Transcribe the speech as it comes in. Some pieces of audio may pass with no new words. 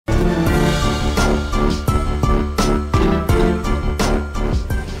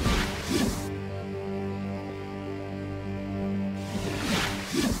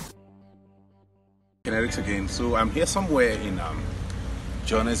Kinetics again. So I'm here somewhere in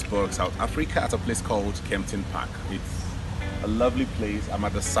Johannesburg, South Africa, at a place called Kempton Park. It's a lovely place. I'm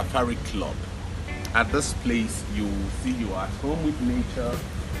at the Safari Club. At this place, you see you are at home with nature.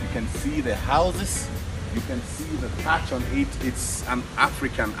 You can see the houses. You can see the touch on it. It's an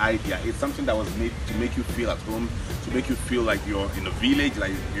African idea. It's something that was made to make you feel at home, to make you feel like you're in a village,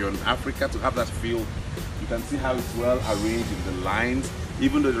 like you're in Africa, to have that feel. You can see how it's well arranged in the lines.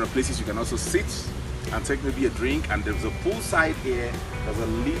 Even though there are places you can also sit and take maybe a drink, and there's a poolside here. There's a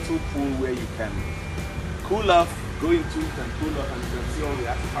little pool where you can cool off, go into it and cool off, and you can see all the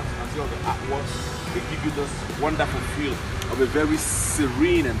artifacts, you can see all the artworks. They give you this wonderful feel of a very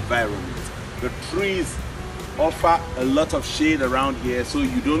serene environment. The trees offer a lot of shade around here, so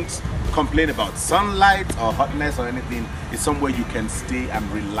you don't complain about sunlight or hotness or anything. It's somewhere you can stay and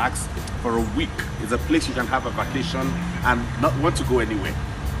relax for a week. It's a place you can have a vacation and not want to go anywhere.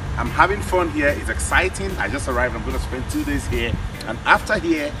 I'm having fun here. It's exciting. I just arrived. I'm going to spend 2 days here, and after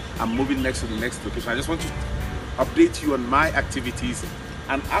here I'm moving next to the next location. I just want to update you on my activities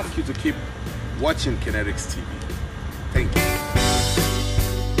and ask you to keep watching Kinetics TV. Thank you.